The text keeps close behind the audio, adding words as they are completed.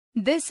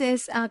This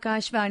is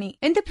Akashvani.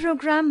 In the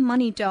program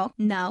Money Talk,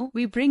 now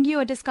we bring you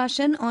a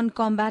discussion on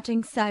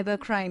combating cyber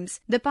crimes.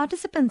 The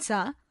participants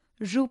are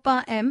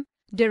Roopa M.,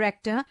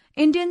 Director,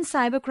 Indian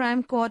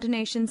Cybercrime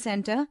Coordination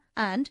Center,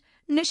 and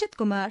Nishit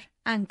Kumar,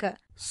 Anchor.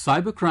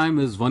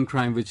 Cybercrime is one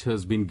crime which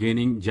has been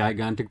gaining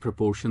gigantic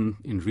proportion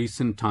in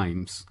recent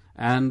times,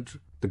 and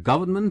the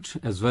government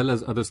as well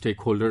as other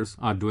stakeholders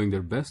are doing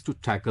their best to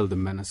tackle the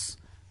menace.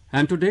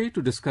 And today,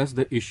 to discuss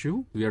the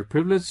issue, we are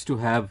privileged to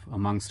have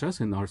amongst us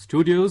in our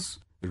studios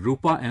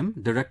Roopa M.,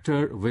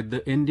 Director with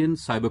the Indian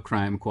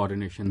Cybercrime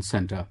Coordination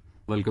Center.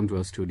 Welcome to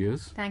our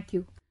studios. Thank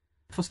you.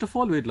 First of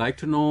all, we'd like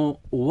to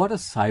know what a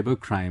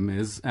cybercrime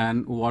is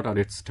and what are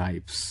its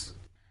types.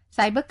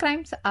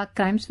 Cybercrimes are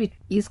crimes which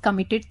is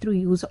committed through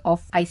use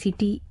of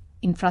ICT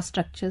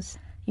infrastructures,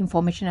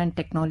 information and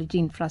technology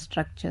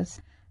infrastructures.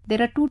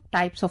 There are two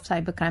types of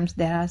cybercrimes.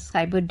 There are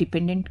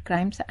cyber-dependent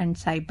crimes and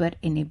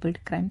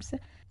cyber-enabled crimes.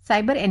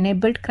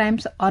 Cyber-enabled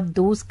crimes are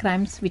those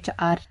crimes which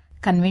are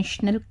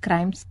conventional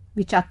crimes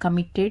which are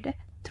committed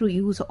through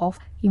use of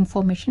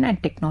information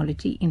and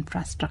technology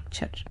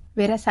infrastructure.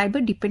 Whereas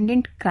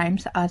cyber-dependent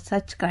crimes are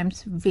such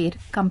crimes where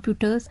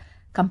computers,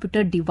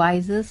 computer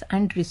devices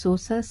and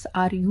resources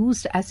are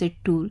used as a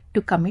tool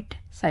to commit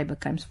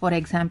cybercrimes. For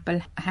example,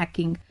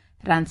 hacking,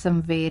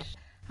 ransomware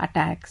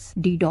attacks,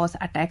 DDoS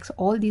attacks,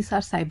 all these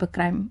are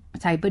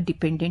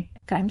cyber-dependent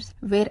crimes,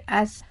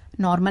 whereas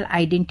normal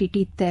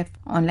identity theft,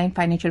 online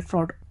financial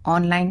fraud,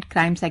 online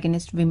crimes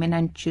against women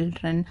and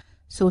children,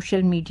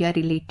 social media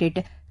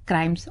related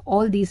crimes,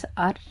 all these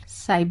are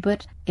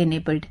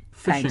cyber-enabled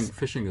crimes.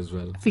 Phishing as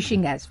well.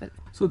 Phishing as well.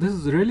 So this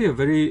is really a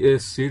very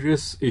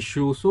serious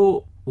issue.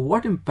 So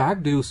what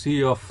impact do you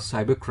see of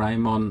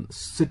cybercrime on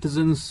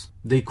citizens,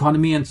 the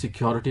economy and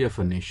security of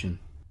a nation?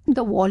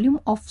 The volume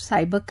of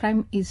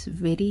cybercrime is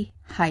very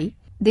high.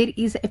 There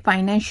is a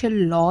financial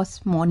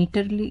loss,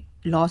 monetary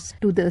loss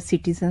to the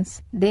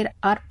citizens. There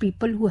are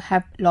people who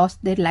have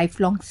lost their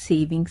lifelong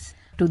savings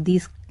to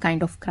these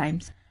kind of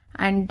crimes,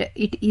 and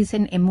it is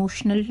an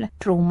emotional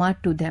trauma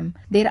to them.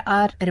 There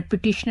are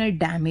reputational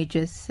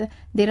damages.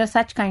 There are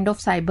such kind of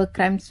cyber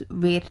crimes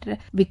where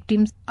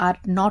victims are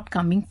not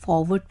coming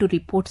forward to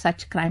report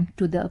such crime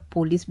to the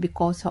police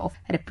because of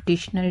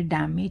reputational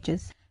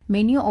damages.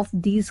 Many of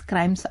these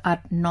crimes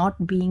are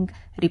not being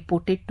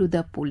reported to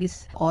the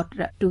police or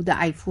to the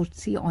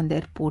I4C on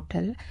their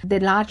portal.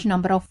 The large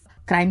number of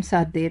crimes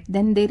are there.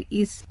 Then there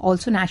is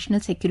also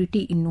national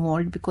security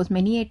involved, because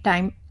many a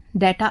time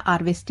data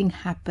harvesting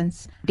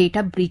happens,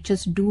 data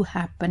breaches do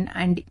happen,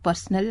 and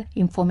personal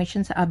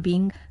informations are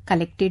being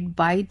collected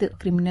by the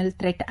criminal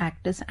threat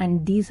actors,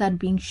 and these are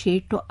being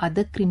shared to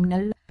other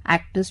criminal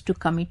actors to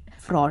commit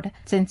fraud.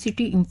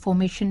 Sensitive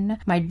information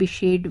might be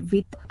shared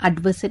with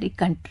adversary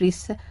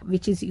countries,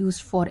 which is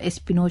used for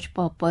espionage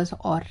purpose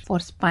or for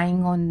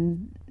spying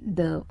on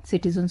the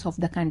citizens of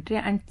the country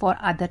and for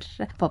other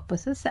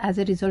purposes. As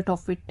a result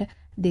of it,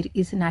 there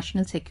is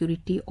national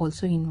security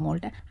also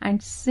involved.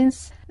 And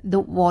since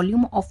the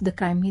volume of the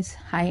crime is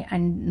high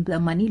and the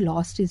money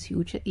lost is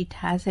huge, it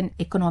has an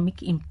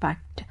economic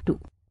impact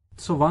too.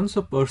 So once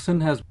a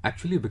person has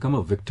actually become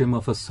a victim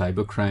of a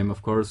cybercrime,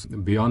 of course,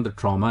 beyond the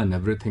trauma and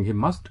everything, he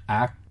must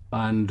act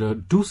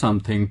and do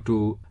something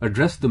to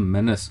address the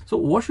menace. So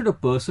what should a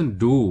person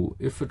do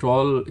if at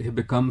all he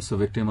becomes a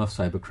victim of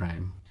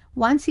cybercrime?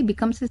 Once he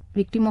becomes a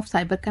victim of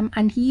cybercrime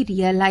and he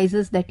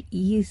realizes that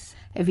he is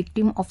a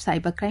victim of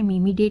cybercrime,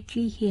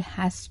 immediately he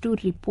has to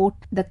report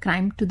the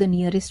crime to the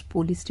nearest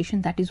police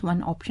station. That is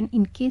one option.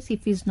 In case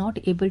if he is not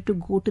able to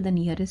go to the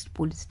nearest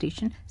police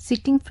station,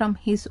 sitting from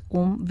his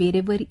home,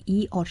 wherever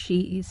he or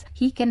she is,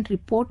 he can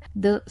report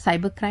the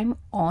cybercrime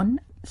on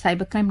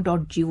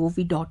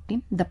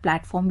cybercrime.gov.in, the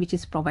platform which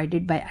is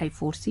provided by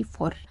I4C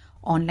for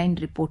online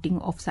reporting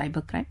of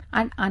cybercrime.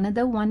 And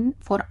another one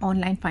for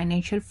online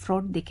financial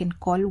fraud, they can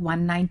call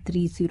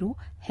 1930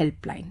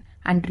 helpline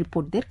and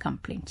report their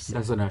complaints.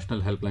 That's a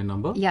national helpline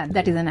number? Yeah,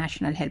 that is a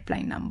national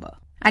helpline number.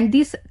 And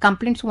these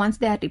complaints, once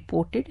they are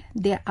reported,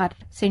 they are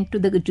sent to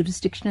the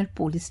jurisdictional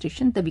police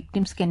station. The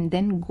victims can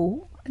then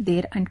go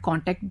there and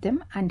contact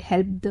them and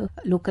help the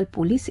local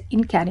police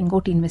in carrying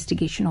out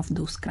investigation of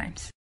those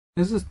crimes.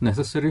 Is it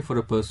necessary for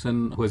a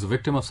person who is a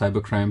victim of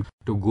cybercrime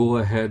to go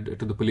ahead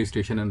to the police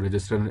station and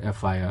register an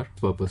FIR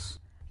purpose?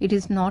 It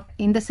is not,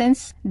 in the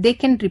sense they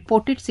can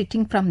report it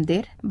sitting from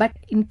there, but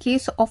in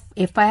case of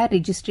FIR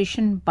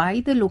registration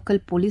by the local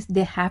police,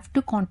 they have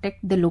to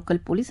contact the local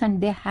police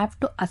and they have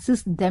to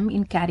assist them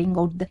in carrying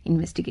out the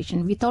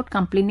investigation. Without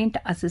complainant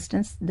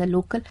assistance, the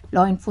local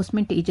law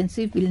enforcement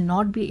agency will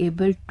not be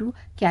able to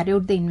carry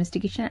out the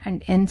investigation,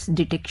 and hence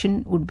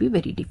detection would be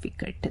very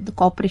difficult. The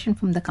cooperation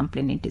from the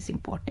complainant is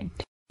important.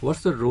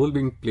 What's the role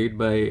being played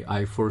by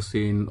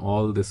I4C in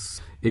all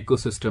this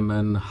ecosystem,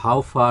 and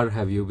how far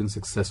have you been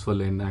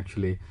successful in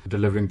actually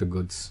delivering the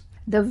goods?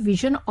 The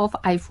vision of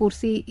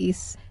I4C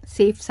is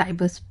safe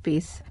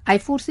cyberspace.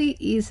 I4C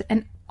is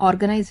an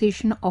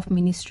organization of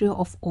Ministry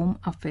of Home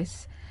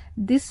Affairs.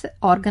 This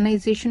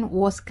organization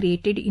was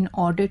created in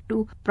order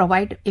to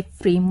provide a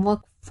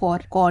framework for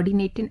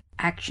coordinating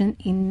action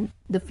in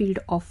the field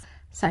of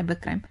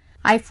cybercrime.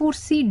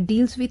 I4C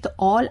deals with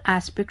all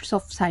aspects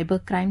of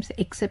cybercrimes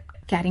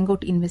except carrying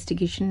out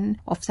investigation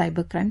of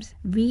cybercrimes.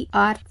 We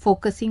are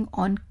focusing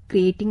on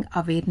creating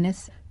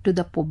awareness to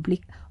the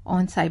public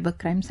on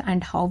cybercrimes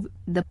and how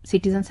the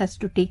citizens has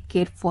to take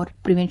care for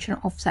prevention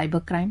of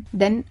cybercrime.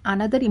 Then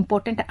another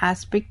important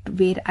aspect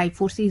where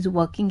I4C is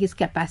working is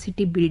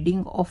capacity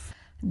building of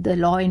the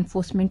law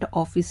enforcement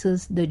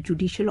officers, the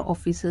judicial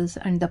officers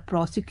and the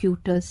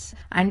prosecutors,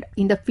 and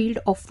in the field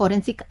of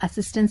forensic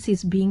assistance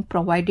is being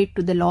provided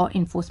to the law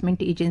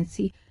enforcement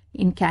agency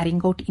in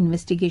carrying out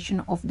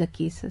investigation of the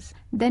cases.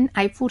 Then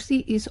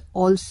I4C is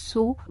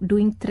also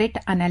doing threat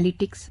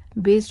analytics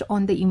based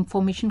on the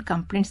information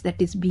complaints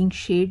that is being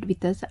shared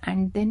with us,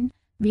 and then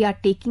we are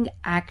taking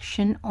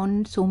action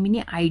on so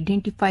many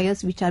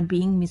identifiers which are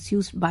being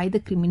misused by the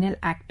criminal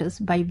actors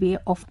by way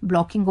of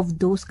blocking of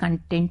those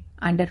content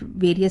under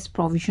various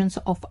provisions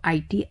of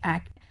IT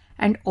Act.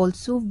 And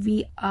also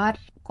we are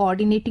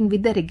coordinating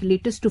with the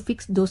regulators to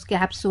fix those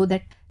gaps so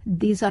that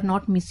these are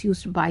not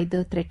misused by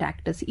the threat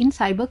actors. In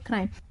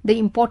cybercrime, the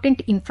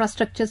important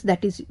infrastructures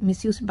that is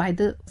misused by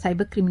the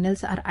cyber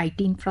criminals are IT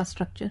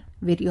infrastructure,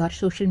 where your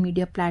social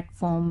media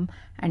platform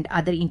and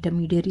other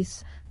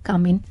intermediaries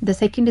come in. The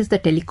second is the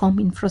telecom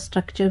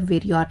infrastructure,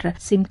 where your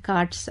SIM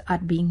cards are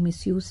being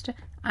misused.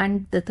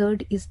 And the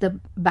third is the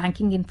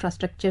banking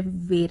infrastructure,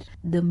 where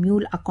the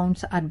mule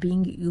accounts are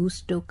being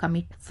used to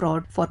commit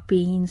fraud for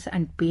pay-ins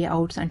and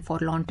payouts and for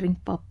laundering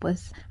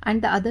purpose.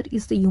 And the other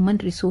is the human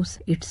resource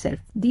itself.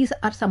 These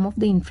are some of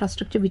the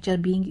infrastructure which are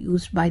being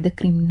used by the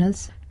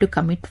criminals to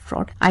commit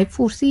fraud.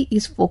 I4C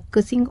is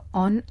focusing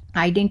on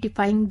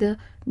identifying the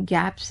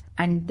gaps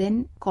and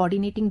then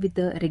coordinating with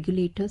the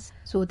regulators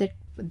so that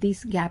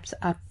these gaps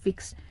are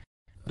fixed.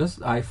 Does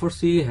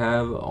I4C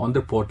have on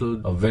the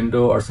portal a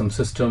window or some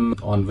system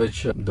on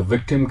which the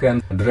victim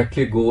can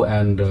directly go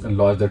and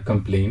lodge their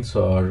complaints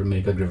or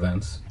make a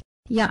grievance?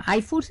 Yeah,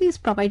 I4C is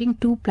providing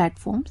two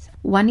platforms.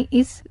 One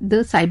is the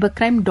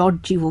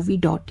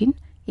cybercrime.gov.in.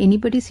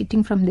 Anybody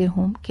sitting from their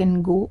home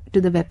can go to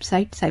the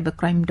website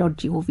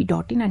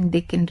cybercrime.gov.in and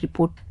they can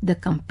report the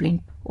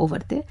complaint over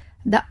there.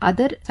 The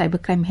other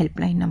cybercrime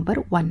helpline number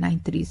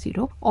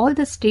 1930. All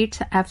the states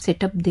have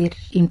set up their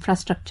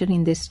infrastructure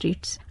in their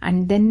states,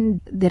 and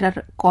then there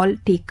are call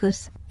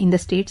takers in the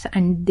states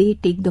and they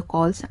take the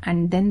calls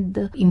and then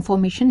the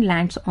information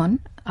lands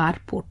on our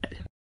portal.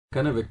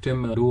 Can a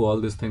victim do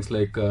all these things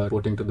like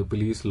reporting to the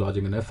police,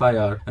 lodging an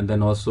FIR, and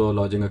then also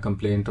lodging a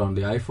complaint on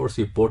the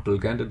I4C portal?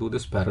 Can they do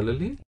this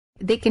parallelly?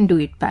 They can do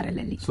it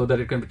parallelly. So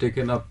that it can be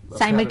taken up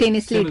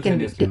simultaneously. It can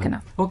be taken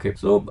up. Okay.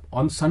 So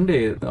on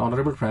Sunday, the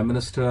Honorable Prime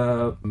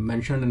Minister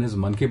mentioned in his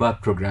Mann Ki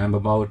Baat program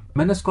about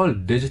menace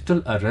called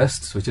digital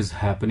arrests, which is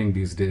happening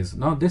these days.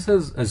 Now, this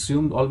has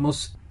assumed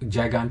almost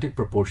gigantic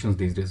proportions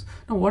these days.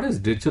 Now, what is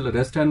digital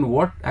arrest and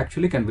what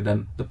actually can be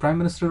done? The Prime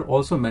Minister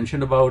also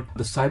mentioned about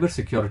the cyber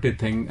security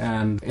thing,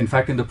 and in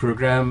fact, in the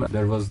program,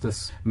 there was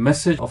this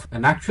message of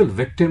an actual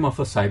victim of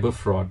a cyber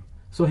fraud.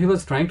 So he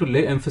was trying to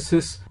lay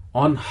emphasis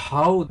on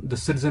how the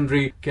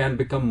citizenry can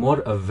become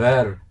more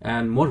aware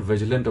and more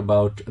vigilant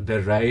about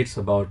their rights,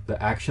 about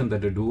the action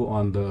that they do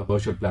on the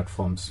virtual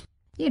platforms.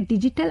 Yeah,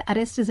 digital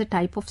arrest is a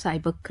type of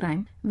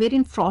cybercrime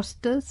wherein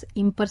fraudsters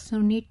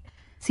impersonate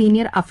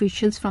senior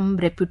officials from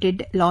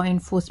reputed law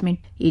enforcement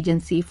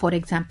agency, for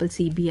example,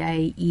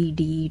 CBI,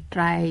 ED,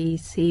 TRI,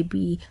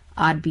 SEBI,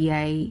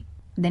 RBI,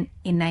 then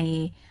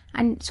NIA,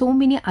 and so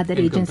many other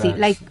agencies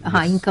like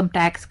income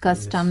tax,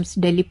 customs,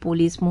 Delhi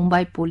police,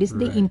 Mumbai police.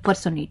 They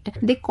impersonate.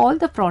 They call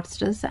the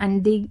fraudsters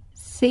and they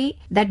say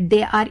that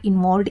they are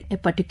involved in a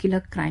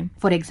particular crime.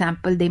 For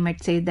example, they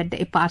might say that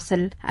a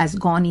parcel has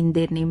gone in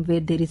their name where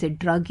there is a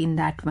drug in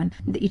that one.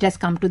 It has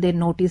come to their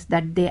notice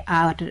that they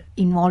are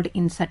involved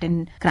in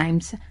certain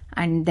crimes,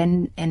 and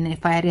then an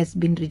FIR has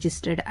been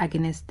registered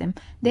against them.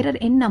 There are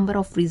n number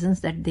of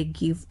reasons that they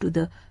give to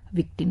the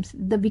victims.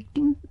 The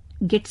victim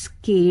gets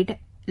scared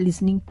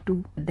listening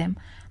to them,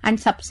 and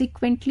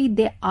subsequently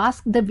they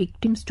ask the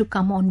victims to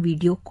come on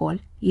video call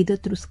either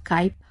through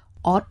Skype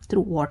or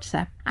through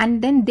WhatsApp,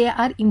 and then they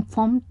are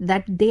informed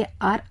that they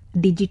are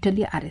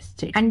digitally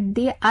arrested and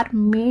they are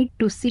made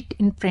to sit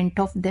in front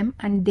of them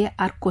and they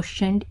are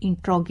questioned,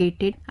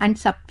 interrogated, and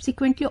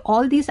subsequently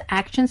all these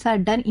actions are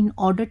done in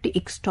order to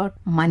extort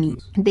money.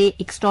 They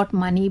extort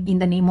money in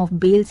the name of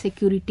bail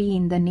security,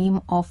 in the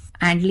name of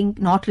handling,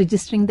 not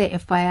registering the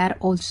FIR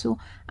also,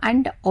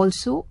 and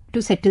also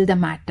to settle the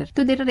matter.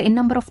 So there are a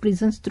number of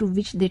reasons through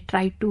which they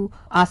try to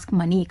ask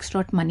money,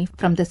 extort money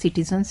from the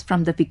citizens,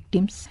 from the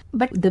victims.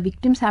 But the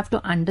victims have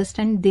to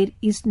understand there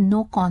is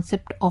no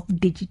concept of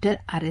digital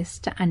arrest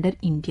under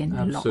Indian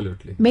law.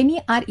 Absolutely.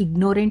 Many are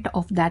ignorant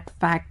of that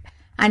fact,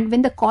 and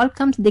when the call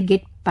comes, they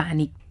get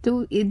panicked.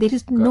 So there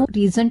is no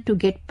reason to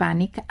get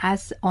panic.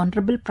 As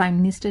Honorable Prime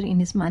Minister in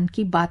his Mann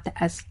Ki Baat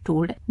has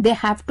told, they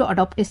have to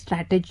adopt a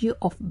strategy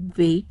of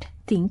wait,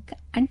 think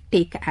and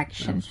take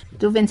action. Absolutely.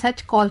 So when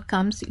such call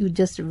comes, you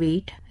just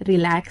wait,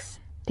 relax,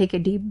 take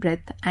a deep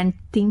breath and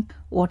think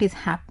what is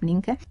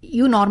happening.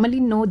 You normally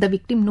know, the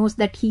victim knows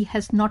that he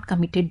has not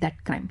committed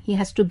that crime. He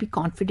has to be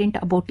confident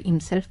about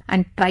himself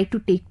and try to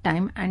take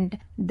time, and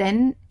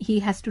then he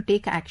has to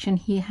take action.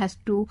 He has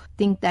to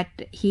think that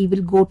he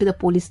will go to the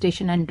police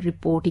station and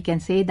report. He can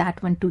say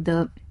that one to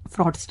the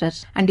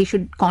fraudsters, and he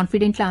should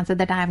confidently answer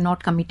that I have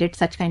not committed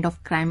such kind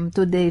of crime,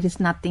 so there is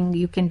nothing,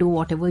 you can do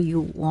whatever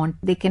you want.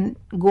 They can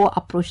go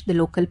approach the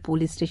local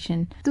police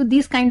station. So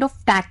these kind of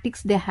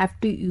tactics they have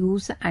to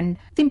use, and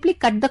simply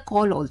cut the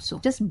call also.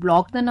 Just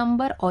block the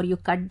number or you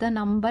cut the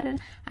number,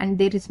 and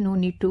there is no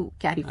need to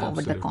carry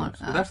forward the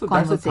conversation.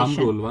 That's the thumb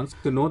rule. Once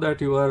you know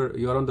that you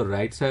are on the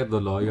right side of the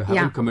law, you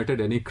haven't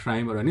committed any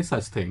crime or any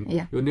such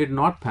thing, you need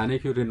not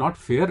panic, you need not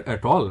fear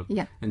at all.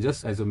 And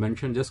just as you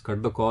mentioned, just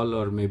cut the call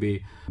or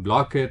maybe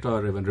block it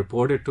or even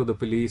report it to the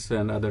police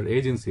and other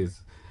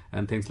agencies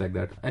and things like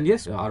that. And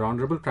yes, our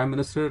Honorable Prime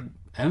Minister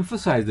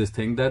emphasized this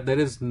thing, that there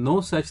is no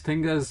such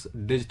thing as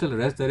digital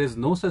arrest. There is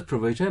no such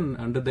provision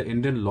under the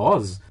Indian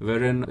laws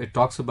wherein it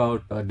talks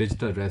about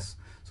digital arrest.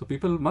 So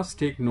people must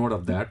take note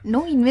of that.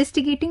 No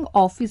investigating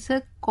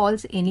officer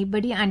calls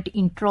anybody and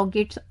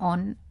interrogates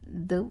on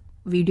the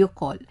video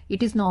call.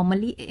 It is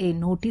normally a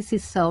notice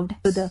is served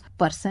to the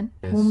person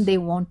whom they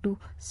want to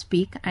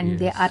speak, and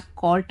they are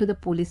called to the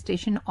police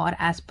station, or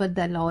as per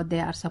the law they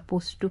are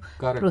supposed to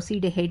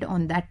proceed ahead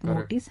on that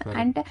notice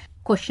and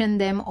question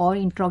them or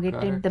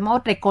interrogate them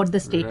or record the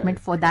statement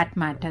for that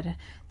matter.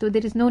 So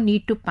there is no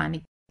need to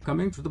panic.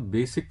 Coming to the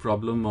basic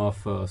problem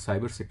of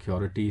cyber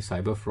security,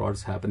 cyber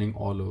frauds happening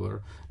all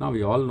over. Now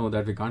we all know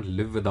that we can't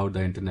live without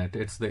the internet.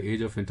 It's the age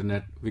of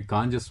internet. We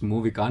can't just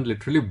move. We can't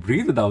literally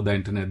breathe without the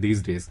internet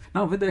these days.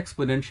 Now with the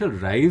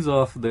exponential rise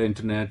of the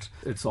internet,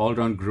 its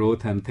all-round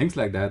growth and things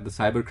like that, the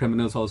cyber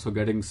criminals also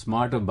getting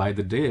smarter by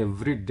the day,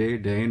 every day,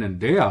 day in and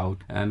day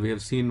out. And we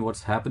have seen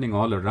what's happening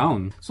all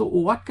around. So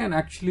what can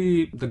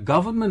actually the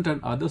government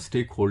and other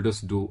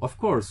stakeholders do? Of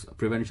course,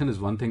 prevention is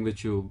one thing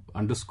which you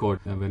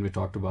underscored when we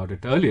talked about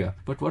it earlier.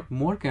 But what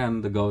more can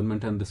the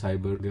government and the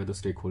other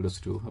stakeholders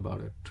do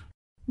about it?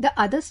 The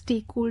other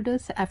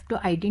stakeholders have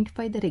to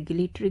identify the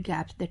regulatory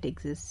gaps that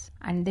exist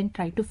and then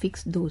try to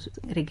fix those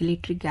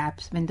regulatory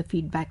gaps when the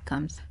feedback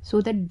comes,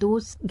 so that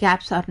those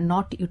gaps are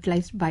not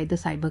utilized by the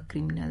cyber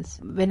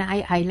criminals. When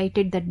I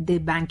highlighted that the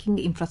banking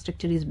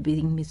infrastructure is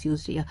being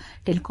misused here,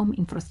 telecom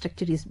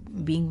infrastructure is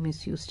being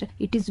misused,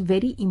 it is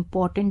very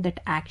important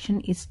that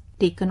action is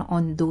taken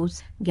on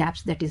those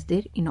gaps that is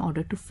there in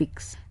order to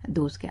fix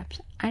those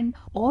gaps. And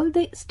all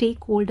the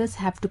stakeholders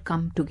have to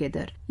come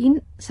together.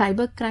 In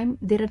cybercrime,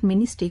 there are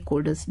many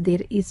stakeholders.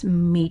 There is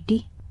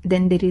MeitY,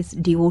 then there is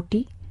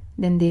DOT,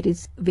 then there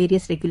is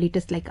various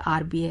regulators like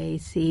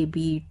RBI,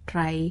 SEBI,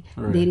 TRAI,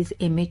 there is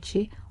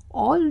MHA.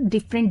 All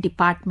different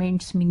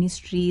departments,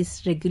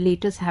 ministries,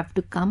 regulators have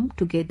to come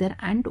together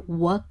and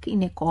work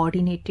in a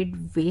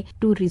coordinated way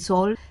to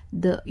resolve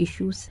the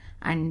issues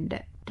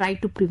and try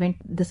to prevent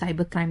the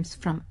cyber crimes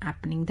from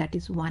happening. That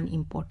is one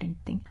important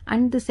thing.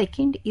 And the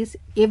second is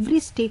every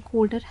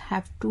stakeholder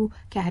have to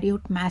carry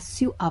out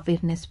massive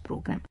awareness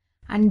program.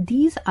 And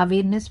these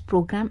awareness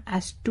program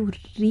has to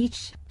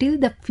reach till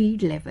the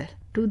field level,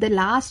 to the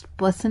last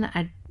person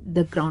at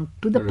the ground,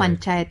 to the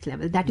panchayat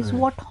level. That is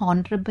what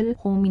Honorable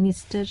Home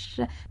Minister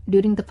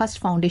during the first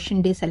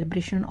Foundation Day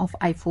celebration of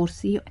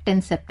I4C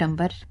 10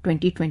 September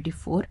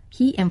 2024,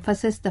 he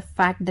emphasized the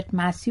fact that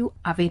massive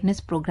awareness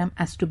program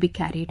has to be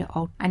carried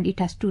out and it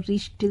has to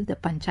reach till the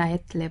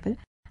panchayat level.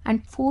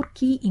 And 4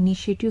 key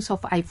initiatives of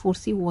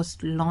I4C was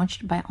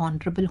launched by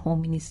Honorable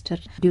Home Minister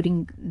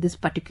during this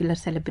particular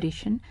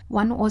celebration.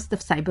 One was the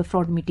Cyber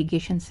Fraud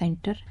Mitigation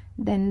Center.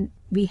 Then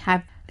we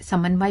have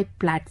Samanvay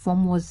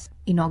platform was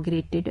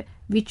inaugurated,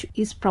 which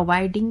is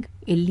providing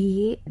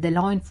LEA, the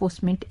law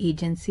enforcement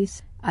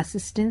agencies,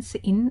 assistance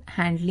in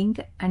handling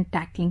and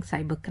tackling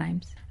cyber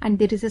crimes. And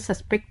there is a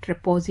suspect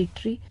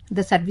repository,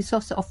 the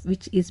services of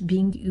which is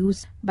being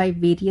used by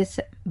various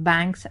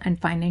banks and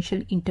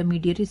financial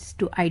intermediaries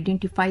to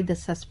identify the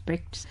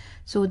suspects,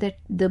 so that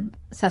the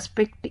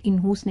suspect in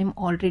whose name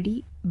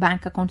already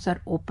bank accounts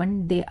are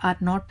open, they are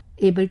not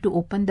able to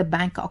open the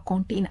bank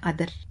account in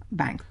other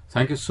banks.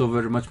 Thank you so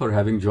very much for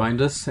having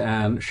joined us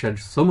and shed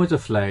so much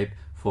of light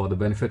for the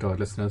benefit of our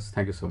listeners.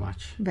 Thank you so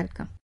much.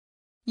 Welcome.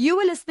 You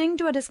were listening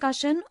to a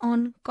discussion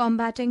on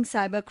combating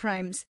cyber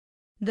crimes.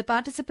 The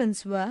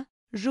participants were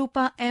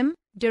Roopa M.,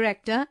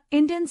 Director,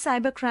 Indian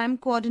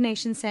Cybercrime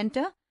Coordination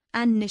Center,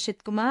 and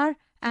Nishit Kumar,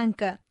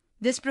 Anchor.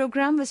 This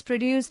program was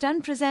produced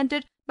and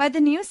presented by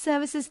the News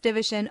Services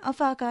Division of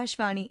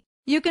Akashvani.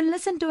 You can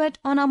listen to it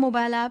on our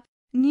mobile app,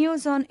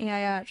 News on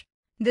AIR.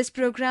 This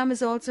program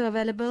is also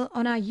available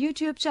on our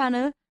YouTube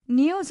channel,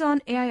 News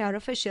on AIR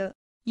Official.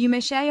 You may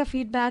share your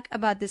feedback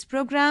about this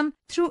program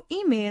through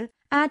email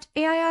at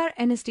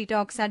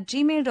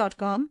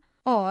airnsttalks@gmail.com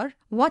or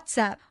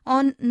WhatsApp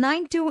on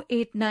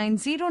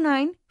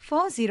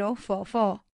 9289094044.